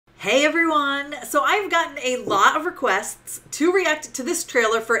Hey everyone! So I've gotten a lot of requests to react to this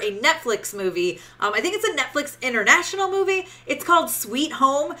trailer for a Netflix movie. I think it's a Netflix international movie. It's called Sweet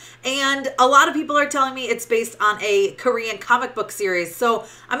Home, and a lot of people are telling me it's based on a Korean comic book series. So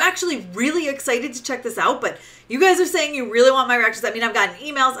I'm actually really excited to check this out, but you guys are saying you really want my reactions. I mean, I've gotten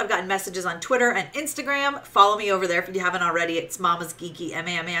emails, I've gotten messages on Twitter and Instagram. Follow me over there if you haven't already. It's Mama's Geeky,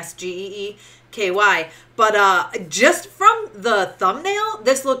 MAMASGEEKY. But just from the thumbnail,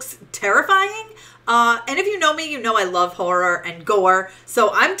 this looks terrifying. And if you know me, you know I love horror and gore.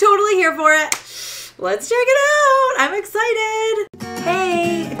 So I'm totally here for it. Let's check it out. I'm excited.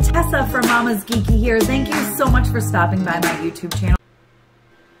 Hey, Tessa from Mama's Geeky here. Thank you so much for stopping by my YouTube channel.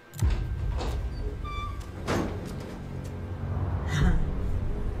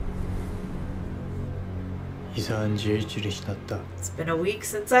 It's been a week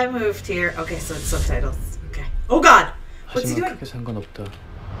since I moved here. Okay, so it's subtitles. Okay. Oh God! What's he doing? Is he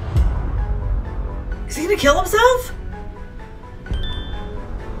gonna kill himself?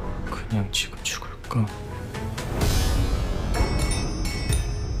 그냥 지금 죽을까?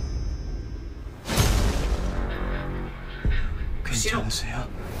 괜찮으세요?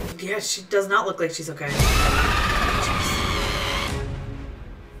 Yeah, she does not look like she's okay.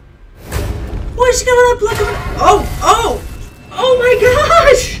 Why is she got all that blood coming? Oh my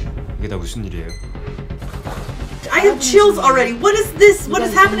gosh! 이게 다 무슨 일이에요? I have chills already. What is this? What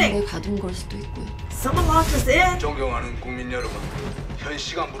is happening? Someone locked us in. State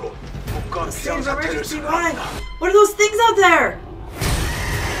of emergency, why? What are those things out there?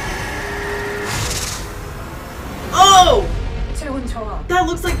 Oh! That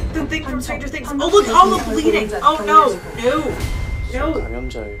looks like the thing from Stranger Things. Oh look, all the bleeding. Oh no, no.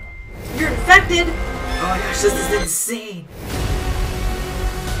 You're infected. Oh my gosh, this is insane.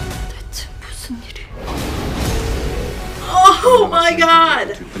 Oh my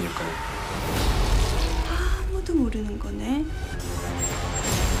God.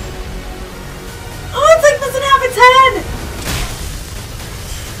 Oh, it's like doesn't have its head.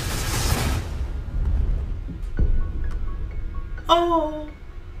 Oh.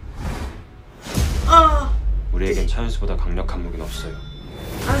 Oh. 우리에겐 차윤수보다 강력한 무기는 없어요.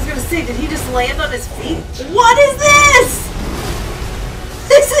 I was gonna say, did he just land on his feet? What is this?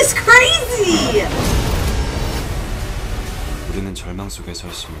 This is crazy! 우리는 절망 속에 서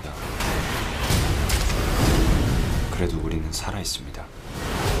있습니다. 그래도 우리는 살아 있습니다.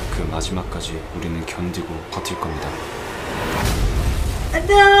 그 마지막까지 우리는 견디고 버틸 겁니다.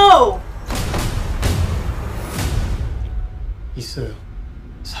 No! 있어요.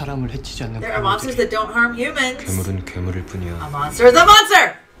 사람을 해치지 않는 There are monsters that don't harm humans. 괴물은 괴물일 뿐이야. A monster is a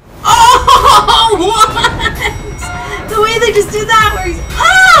monster! Oh, what? The way they just did that where he's...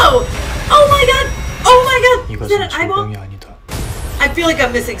 Oh! Oh my God! Oh my God! Is that an eyeball? I feel like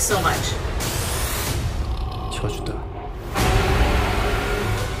I'm missing so much. 저주다.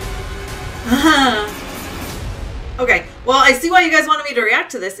 Okay, well, I see why you guys wanted me to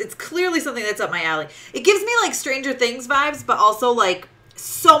react to this. It's clearly something that's up my alley. It gives me like Stranger Things vibes, but also like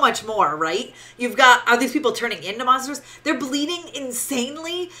so much more, right? You've got, are these people turning into monsters? They're bleeding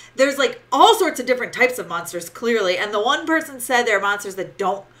insanely. There's like all sorts of different types of monsters, clearly. And the one person said there are monsters that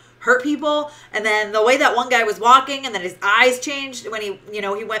don't hurt people. And then the way that one guy was walking and then his eyes changed when he, you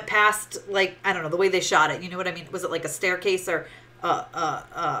know, he went past, like, I don't know, the way they shot it. You know what I mean? Was it like a staircase or,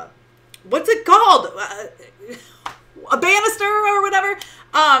 what's it called? A banister or whatever?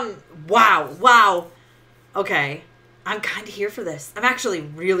 Wow. Okay. I'm kind of here for this. I'm actually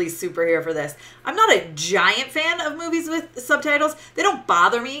really super here for this. I'm not a giant fan of movies with subtitles. They don't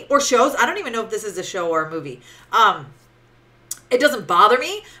bother me. Or shows. I don't even know if this is a show or a movie. It doesn't bother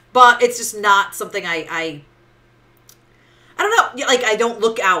me, but it's just not something I don't know. Like, I don't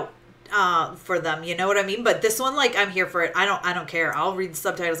look out for them, you know what I mean? But this one, like, I'm here for it. I don't care. I'll read the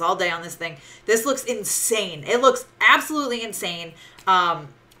subtitles all day on this thing. This looks insane. It looks absolutely insane.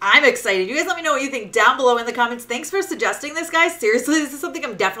 I'm excited. You guys let me know what you think down below in the comments. Thanks for suggesting this, guys. Seriously, this is something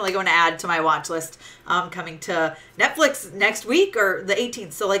I'm definitely going to add to my watch list. Coming to Netflix next week or the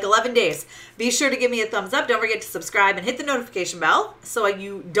 18th, so like 11 days. Be sure to give me a thumbs up. Don't forget to subscribe and hit the notification bell so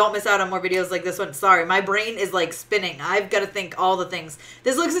you don't miss out on more videos like this one. Sorry, my brain is like spinning. I've got to think all the things.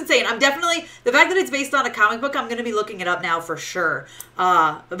 This looks insane. I'm definitely, the fact that it's based on a comic book, I'm going to be looking it up now for sure.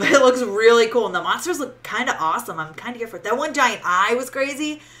 But it looks really cool. And the monsters look kind of awesome. I'm kind of here for it. That one giant eye was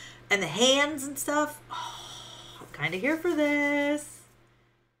crazy. And the hands and stuff. Oh, I'm kind of here for this.